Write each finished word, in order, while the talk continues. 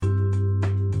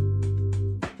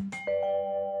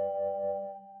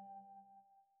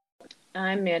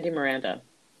I'm Mandy Miranda.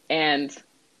 And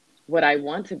what I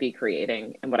want to be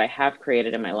creating and what I have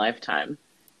created in my lifetime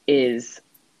is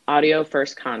audio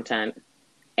first content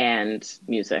and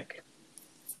music.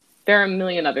 There are a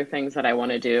million other things that I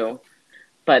want to do,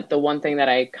 but the one thing that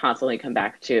I constantly come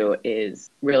back to is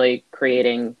really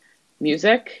creating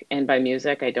music. And by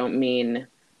music, I don't mean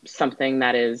something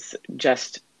that is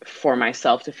just for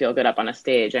myself to feel good up on a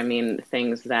stage. I mean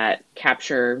things that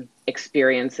capture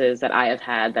experiences that I have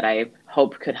had that I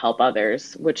hope could help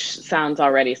others, which sounds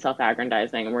already self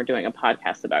aggrandizing. And we're doing a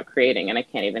podcast about creating, and I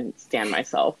can't even stand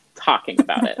myself talking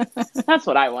about it. That's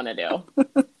what I want to do.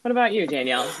 What about you,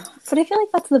 Danielle? But I feel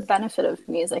like that's the benefit of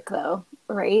music, though,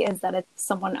 right? Is that it's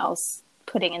someone else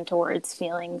putting into words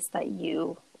feelings that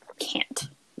you can't.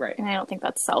 Right. And I don't think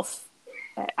that's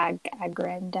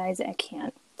aggrandizing. I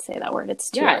can't say that word. It's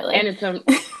too Yeah, early.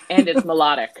 and it's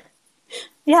melodic.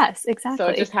 Yes, So it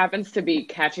exactly. just happens to be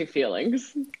catchy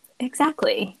feelings.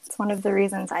 Exactly. It's one of the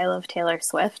reasons I love Taylor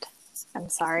Swift. I'm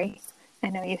sorry. I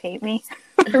know you hate me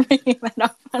for bringing that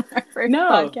up on our first No,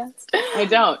 podcast. I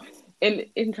don't.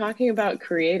 In talking about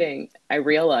creating, I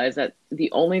realize that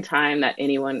the only time that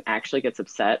anyone actually gets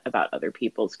upset about other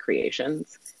people's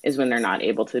creations is when they're not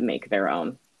able to make their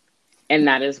own. And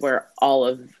that is where all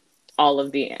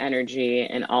of the energy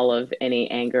and all of any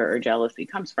anger or jealousy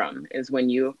comes from, is when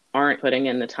you aren't putting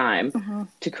in the time Mm-hmm.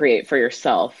 to create for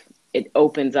yourself. It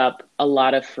opens up a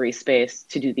lot of free space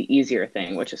to do the easier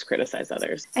thing, which is criticize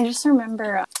others. I just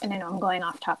remember, and I know I'm going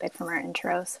off topic from our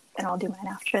intros, and I'll do mine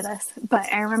after this,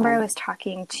 but I remember I Fine. was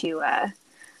talking to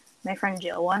my friend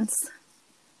Jill once,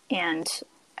 and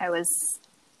I was,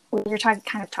 we were kind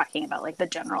of talking about like the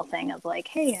general thing of like,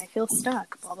 hey, I feel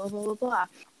stuck, blah, blah, blah, blah, blah.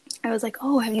 I was like,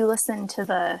 oh, have you listened to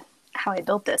the How I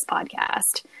Built This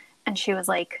podcast? And she was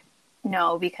like,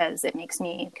 no, because it makes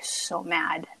me so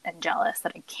mad and jealous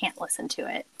that I can't listen to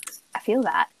it. I feel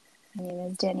that. My name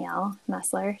is Danielle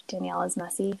Messler. Danielle is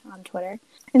Messy on Twitter.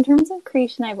 In terms of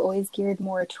creation, I've always geared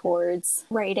more towards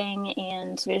writing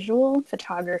and visual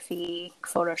photography,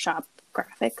 Photoshop,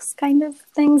 graphics kind of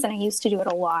things. And I used to do it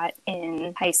a lot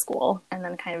in high school and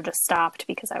then kind of just stopped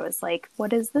because I was like,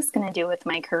 what is this going to do with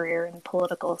my career in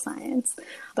political science?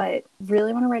 But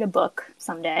really want to write a book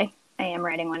someday. I am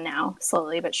writing one now,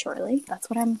 slowly but surely. That's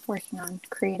what I'm working on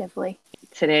creatively.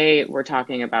 Today, we're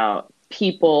talking about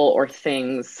people or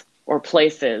things or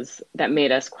places that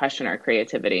made us question our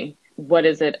creativity. What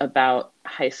is it about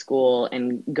high school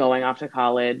and going off to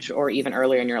college or even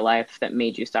earlier in your life that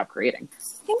made you stop creating?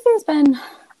 I think there's been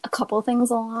a couple things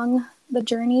along the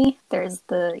journey. There's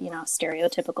the,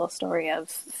 stereotypical story of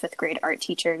fifth grade art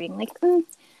teacher being like,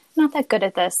 not that good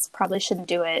at this, probably shouldn't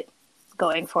do it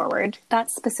going forward.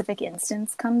 That specific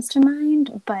instance comes to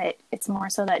mind, but it's more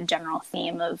so that general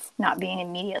theme of not being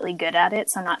immediately good at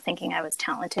it. So not thinking I was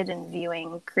talented and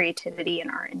viewing creativity and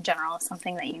art in general as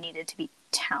something that you needed to be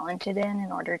talented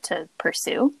in order to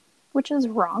pursue, which is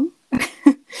wrong.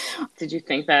 Did you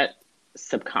think that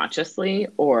subconsciously,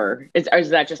 or is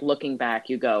that just looking back,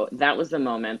 you go, that was the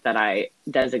moment that I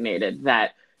designated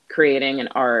that creating an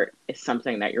art is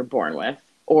something that you're born with?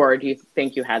 Or do you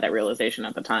think you had that realization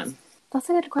at the time? That's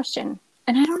a good question.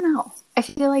 And I don't know. I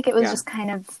feel like it was Yeah. just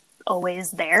kind of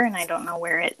always there, and I don't know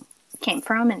where it came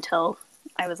from until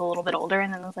I was a little bit older.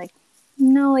 And then I was like,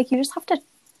 no, like you just have to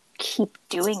keep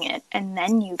doing it and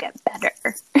then you get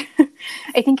better.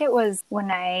 I think it was when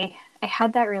I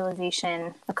had that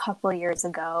realization a couple years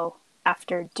ago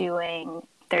after doing,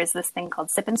 there's this thing called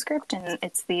Sip and Script, and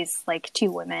it's these like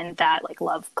two women that like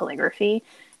love calligraphy,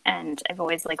 and I've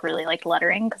always like really liked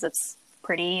lettering because it's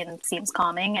pretty and seems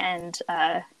calming, and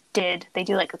they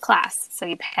do like a class, so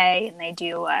you pay and they do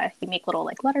you make little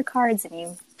like letter cards and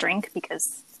you drink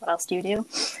because what else do you do,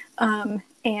 and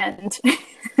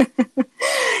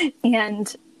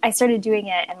and I started doing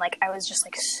it, and like I was just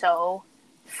like so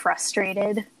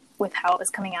frustrated with how it was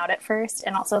coming out at first,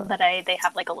 and also that they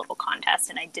have like a little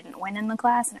contest and I didn't win in the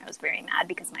class, and I was very mad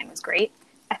because mine was great,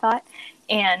 I thought.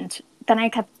 And then I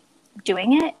kept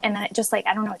doing it, and then it just like,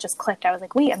 I don't know, it just clicked. I was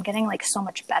like, wait, I'm getting like so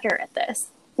much better at this,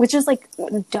 which is like,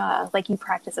 duh, like you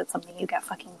practice at something you get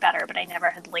fucking better, but I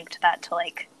never had linked that to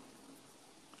like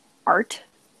art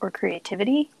or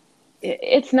creativity.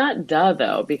 It's not duh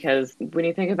though, because when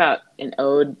you think about an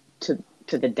ode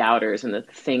to the doubters and the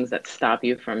things that stop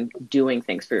you from doing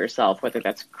things for yourself, whether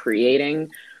that's creating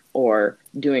or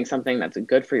doing something that's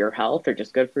good for your health or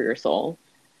just good for your soul,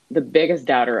 the biggest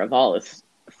doubter of all is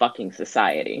fucking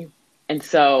society. And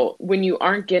so when you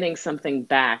aren't getting something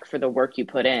back for the work you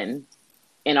put in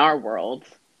our world,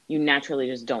 you naturally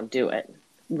just don't do it.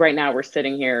 Right now, we're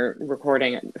sitting here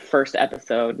recording the first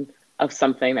episode of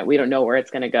something that we don't know where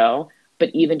it's going to go, But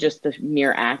even just the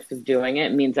mere act of doing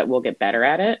it means that we'll get better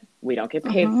at it. We don't get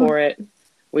paid Mm-hmm. for it.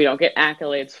 We don't get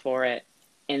accolades for it.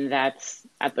 And that's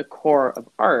at the core of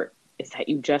art, is that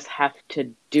you just have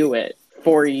to do it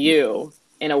for you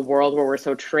in a world where we're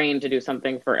so trained to do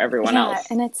something for everyone else.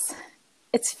 And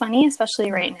it's funny,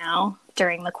 especially right now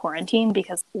during the quarantine,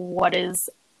 because what is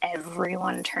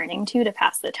everyone turning to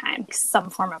pass the time? Some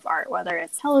form of art, whether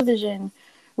it's television,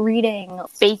 reading,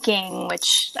 baking, which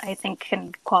I think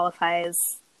can qualify as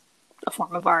a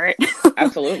form of art.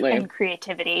 Absolutely. And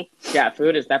creativity. Yeah,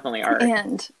 food is definitely art.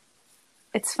 And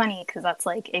it's funny because that's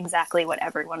like exactly what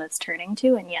everyone is turning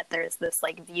to, and yet there's this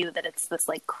like view that it's this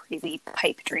like crazy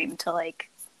pipe dream to like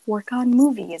work on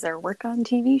movies or work on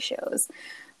TV shows.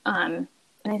 And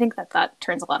I think that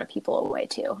turns a lot of people away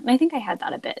too. And I think I had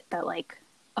that a bit, that like,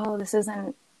 oh, this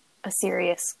isn't a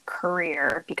serious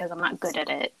career because I'm not good at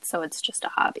it, so it's just a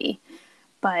hobby.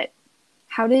 But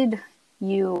how did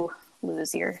you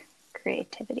lose your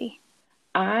creativity?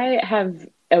 I have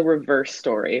a reverse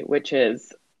story, which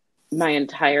is my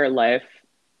entire life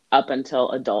up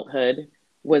until adulthood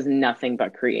was nothing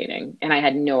but creating. And I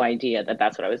had no idea that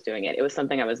that's what I was doing. It was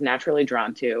something I was naturally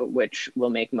drawn to, which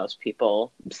will make most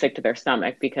people sick to their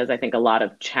stomach, because I think a lot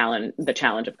of the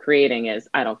challenge of creating is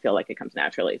I don't feel like it comes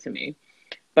naturally to me.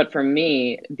 But for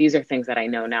me, these are things that I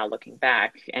know now looking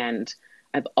back, and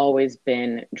I've always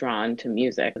been drawn to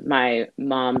music. My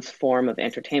mom's form of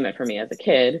entertainment for me as a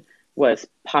kid was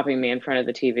popping me in front of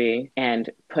the TV and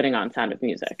putting on Sound of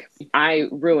Music. I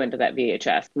ruined that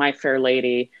VHS. My Fair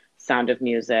Lady, Sound of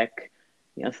Music,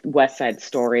 West Side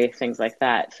Story, things like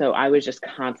that. So I was just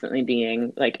constantly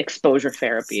being like exposure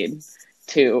therapied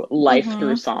to life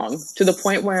through song, to the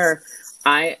point where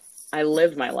I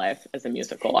lived my life as a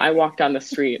musical. I walked down the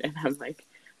street and I'm like,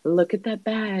 look at that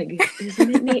bag.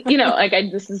 Isn't it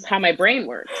neat? This is how my brain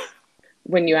works.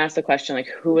 When you ask the question, like,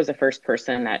 who was the first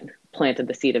person that planted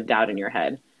the seed of doubt in your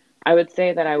head? I would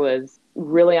say that I was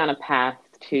really on a path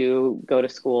to go to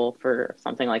school for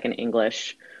something like an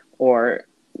English or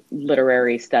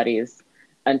literary studies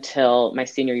until my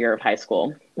senior year of high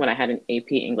school, when I had an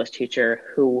AP English teacher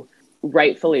who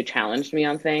rightfully challenged me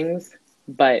on things,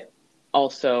 but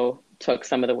also took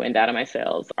some of the wind out of my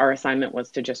sails. Our assignment was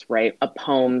to just write a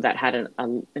poem that had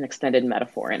an extended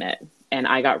metaphor in it. And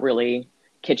I got really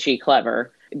kitschy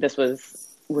clever. This was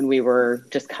when we were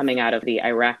just coming out of the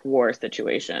Iraq war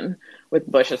situation with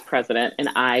Bush as president. And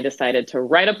I decided to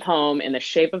write a poem in the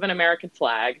shape of an American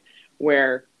flag,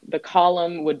 where the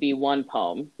column would be one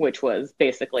poem, which was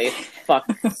basically fuck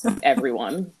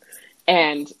everyone.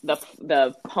 And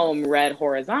the poem read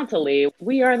horizontally,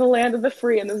 we are the land of the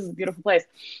free and this is a beautiful place.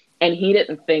 And he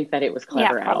didn't think that it was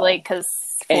clever at all. Probably because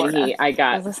Florida.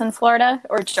 Was this in Florida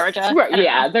or Georgia?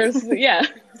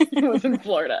 It was in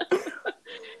Florida.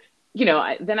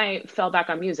 Then I fell back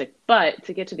on music. But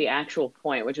to get to the actual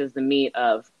point, which is the meat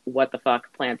of what the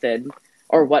fuck planted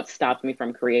or what stopped me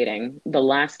from creating, the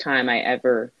last time I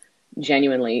ever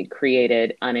genuinely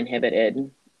created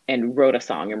uninhibited and wrote a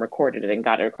song and recorded it and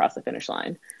got it across the finish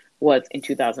line was in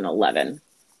 2011.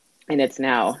 And it's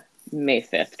now May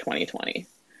 5th, 2020.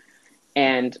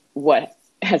 And what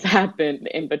has happened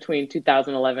in between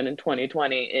 2011 and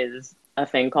 2020 is a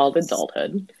thing called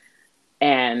adulthood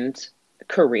and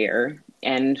career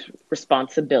and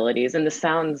responsibilities. And this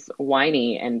sounds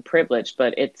whiny and privileged,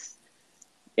 but it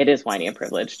is whiny and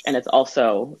privileged. And it's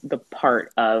also the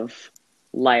part of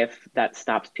life that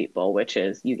stops people, which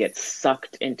is you get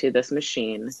sucked into this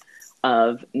machine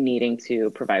of needing to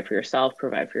provide for yourself,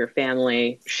 provide for your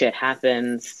family. Shit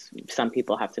happens. Some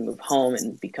people have to move home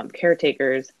and become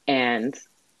caretakers. And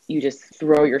you just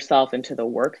throw yourself into the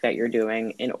work that you're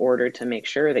doing in order to make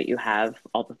sure that you have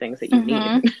all the things that you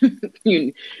need.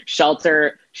 You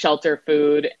shelter,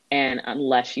 food. And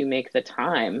unless you make the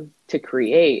time to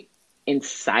create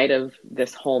inside of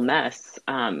this whole mess,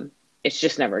 it's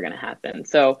just never going to happen.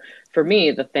 So for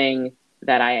me, the thing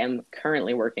that I am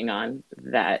currently working on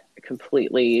that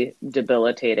completely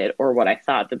debilitated, or what I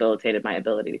thought debilitated my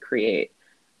ability to create,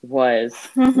 was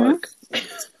work.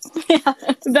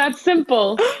 That's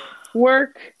simple.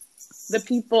 Work.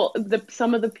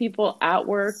 Some of the people at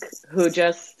work who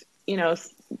just,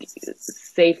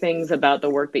 say things about the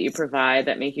work that you provide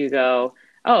that make you go,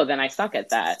 oh, then I suck at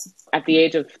that. At the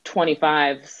age of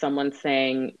 25, someone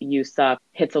saying you suck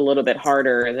hits a little bit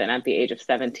harder than at the age of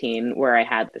 17, where I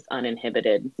had this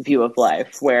uninhibited view of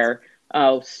life where,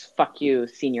 oh, fuck you,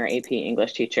 senior AP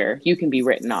English teacher. You can be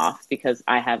written off because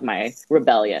I have my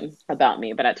rebellion about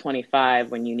me. But at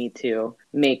 25, when you need to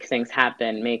make things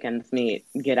happen, make ends meet,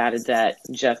 get out of debt,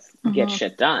 just get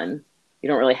shit done, you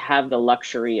don't really have the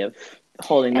luxury of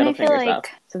holding middle fingers up.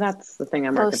 So that's the thing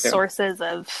I'm working Those through. sources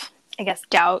of, I guess,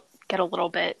 doubt get a little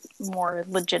bit more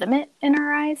legitimate in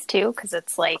our eyes too, because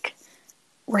it's like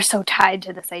we're so tied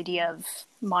to this idea of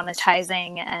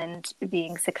monetizing and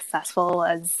being successful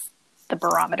as the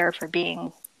barometer for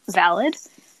being valid.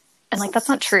 And like, that's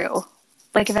not true.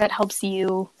 Like, if it helps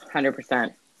you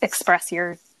 100%. express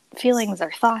your feelings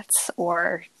or thoughts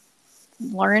or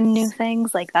learn new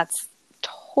things, like, that's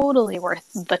totally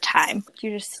worth the time.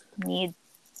 You just need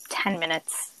 10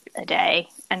 minutes a day,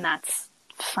 and that's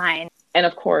fine. And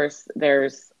of course,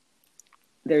 there's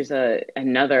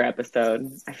another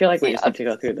episode. I feel like we just need to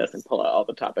go through this and pull out all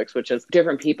the topics, which is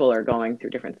different people are going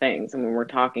through different things. And when we're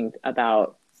talking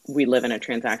about, we live in a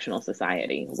transactional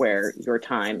society where your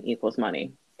time equals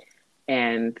money.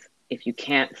 And if you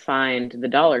can't find the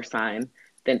dollar sign,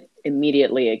 then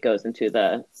immediately it goes into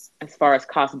as far as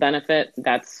cost benefit,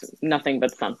 that's nothing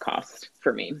but sunk cost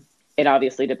for me. It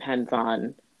obviously depends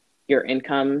on your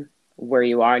income, where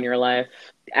you are in your life.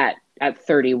 At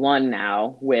 31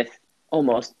 now, with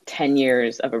almost 10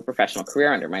 years of a professional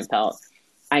career under my belt,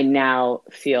 I now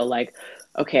feel like,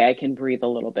 okay, I can breathe a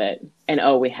little bit. And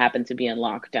we happen to be in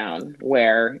lockdown,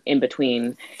 where in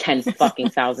between 10 fucking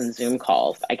thousand Zoom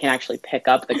calls, I can actually pick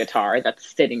up the guitar that's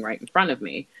sitting right in front of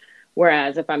me.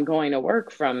 Whereas if I'm going to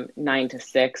work from 9 to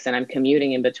 6 and I'm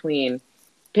commuting in between,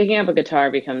 picking up a guitar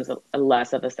becomes a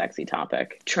less of a sexy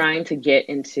topic. Trying to get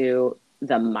into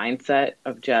the mindset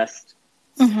of just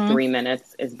 3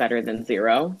 minutes is better than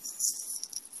 0.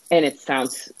 And it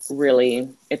sounds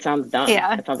dumb.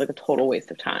 Yeah. It sounds like a total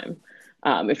waste of time.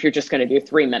 If you're just going to do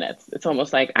 3 minutes, it's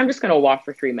almost like, I'm just going to walk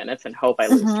for 3 minutes and hope I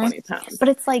lose 20 pounds. But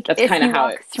it's like, that's if kind of you how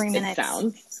walk 3 minutes it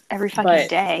sounds every fucking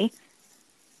day,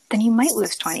 then you might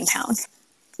lose 20 pounds.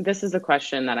 This is a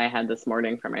question that I had this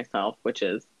morning for myself, which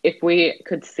is, if we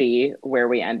could see where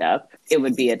we end up, it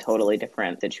would be a totally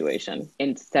different situation.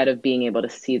 Instead of being able to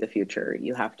see the future,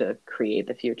 you have to create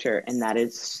the future. And that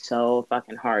is so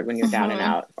fucking hard when you're down and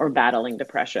out or battling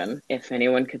depression. If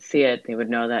anyone could see it, they would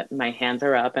know that my hands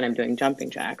are up and I'm doing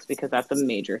jumping jacks, because that's a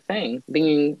major thing.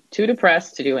 Being too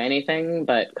depressed to do anything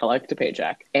but collect a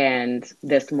paycheck. And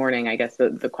this morning, I guess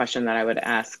the question that I would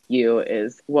ask you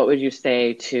is, what would you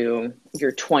say to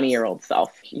your 20-year-old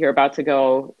self? You're about to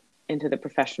go into the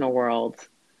professional world,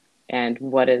 and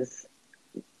what is,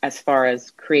 as far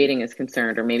as creating is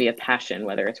concerned, or maybe a passion,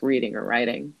 whether it's reading or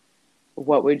writing,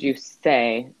 what would you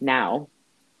say now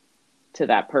to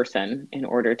that person in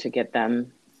order to get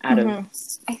them out of,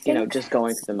 just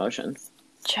going through the motions?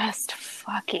 Just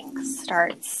fucking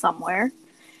start somewhere.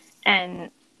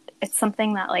 And it's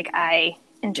something that, like, I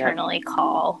internally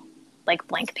call, like,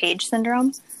 blank page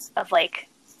syndrome, of, like,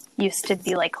 used to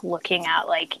be like looking at,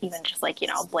 like, even just like,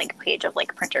 a blank page of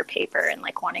like printer paper and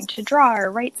like wanting to draw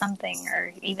or write something,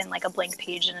 or even like a blank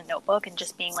page in a notebook, and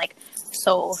just being like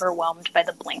so overwhelmed by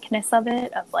the blankness of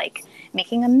it, of like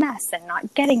making a mess and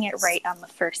not getting it right on the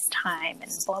first time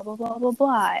and blah, blah, blah, blah,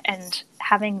 blah. And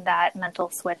having that mental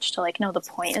switch to like, no, the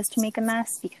point is to make a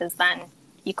mess, because then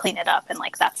you clean it up and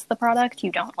like that's the product.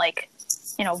 You don't like,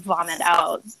 vomit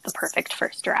out the perfect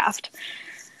first draft.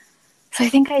 So I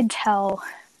think I'd tell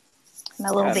my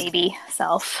little baby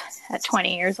self at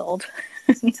 20 years old,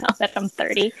 now that I'm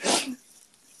 30.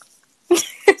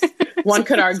 One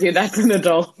could argue that's an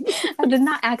adult. I did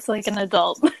not act like an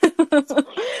adult.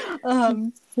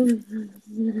 No,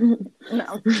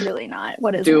 really not.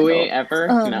 What is Do we ever?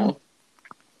 No.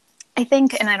 I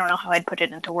think, and I don't know how I'd put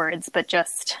it into words, but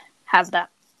just have that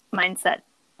mindset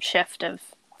shift of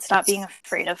stop being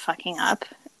afraid of fucking up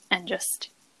and just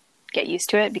get used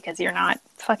to it, because you're not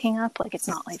fucking up. Like, it's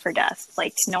not life or death.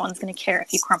 Like, no one's going to care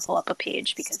if you crumple up a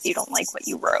page because you don't like what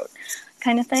you wrote,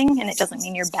 kind of thing. And it doesn't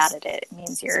mean you're bad at it. It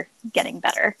means you're getting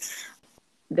better.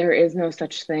 There is no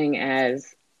such thing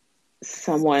as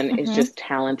someone is just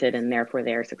talented and therefore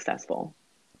they are successful.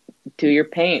 Do your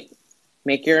paint,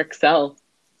 make your Excel,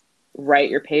 write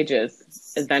your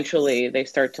pages. Eventually they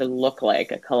start to look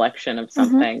like a collection of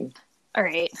something. All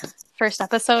right. First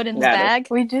episode in the bag.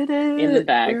 We did it. In the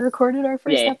bag. We recorded our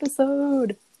first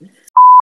episode.